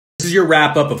This is your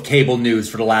wrap-up of cable news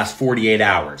for the last 48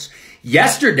 hours.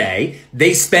 Yesterday,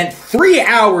 they spent 3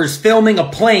 hours filming a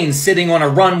plane sitting on a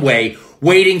runway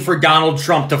waiting for Donald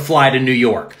Trump to fly to New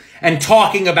York and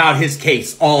talking about his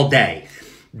case all day.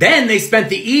 Then they spent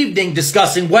the evening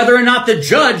discussing whether or not the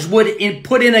judge would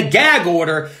put in a gag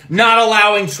order not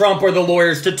allowing Trump or the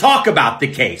lawyers to talk about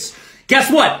the case.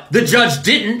 Guess what? The judge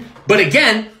didn't, but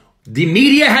again, the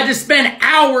media had to spend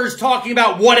hours talking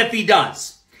about what if he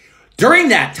does. During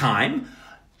that time,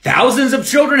 thousands of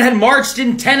children had marched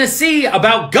in Tennessee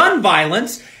about gun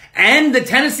violence, and the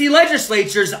Tennessee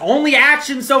legislature's only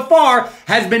action so far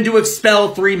has been to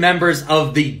expel 3 members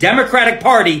of the Democratic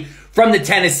Party from the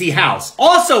Tennessee House.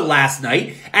 Also last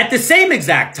night, at the same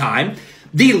exact time,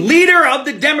 the leader of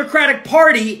the Democratic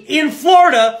Party in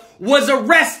Florida was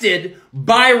arrested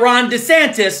by Ron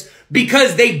DeSantis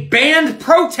because they banned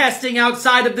protesting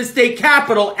outside of the state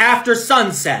capitol after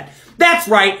sunset. That's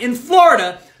right, in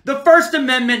Florida, the First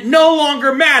Amendment no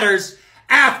longer matters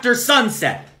after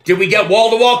sunset. Did we get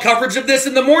wall-to-wall coverage of this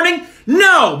in the morning?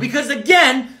 No, because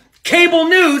again, cable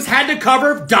news had to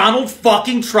cover Donald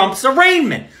fucking Trump's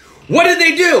arraignment. What did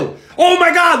they do? Oh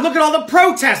my God, look at all the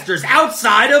protesters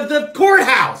outside of the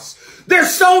courthouse. There's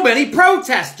so many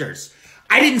protesters.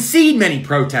 I didn't see many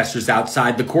protesters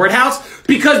outside the courthouse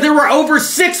because there were over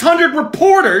 600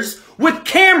 reporters with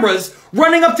cameras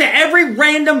running up to every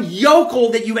random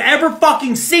yokel that you've ever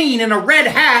fucking seen in a red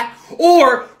hat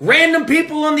or random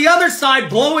people on the other side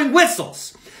blowing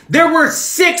whistles. There were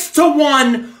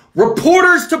 6-to-1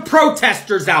 reporters to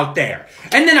protesters out there,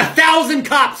 and then 1,000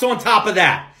 cops on top of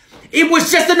that. It was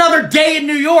just another day in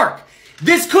New York.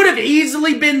 This could have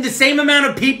easily been the same amount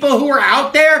of people who are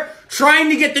out there trying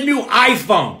to get the new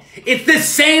iPhone. It's the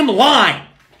same line.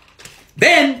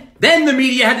 Then the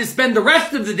media had to spend the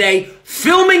rest of the day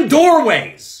filming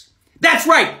doorways. That's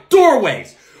right,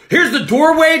 doorways. Here's the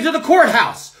doorway to the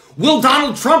courthouse. Will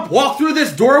Donald Trump walk through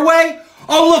this doorway?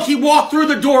 Oh, look, he walked through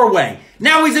the doorway.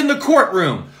 Now he's in the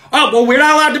courtroom. Oh, well, we're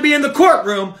not allowed to be in the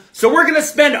courtroom, so we're going to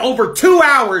spend over 2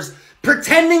 hours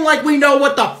pretending like we know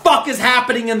what the fuck is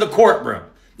happening in the courtroom.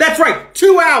 That's right,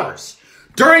 2 hours.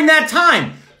 During that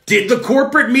time, did the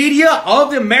corporate media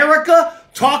of America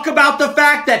talk about the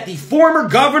fact that the former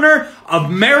governor of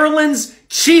Maryland's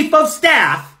chief of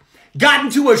staff got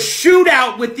into a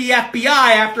shootout with the FBI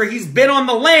after he's been on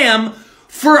the lam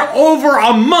for over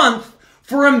a month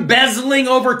for embezzling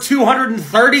over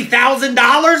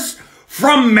 $230,000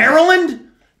 from Maryland?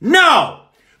 No,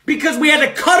 because we had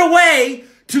to cut away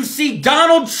to see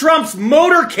Donald Trump's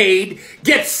motorcade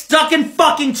get stuck in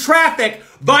fucking traffic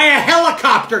by a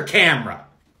helicopter camera.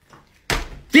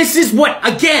 This is what,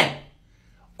 again,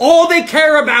 all they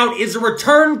care about is a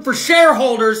return for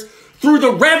shareholders through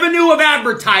the revenue of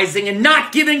advertising and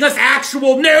not giving us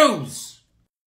actual news.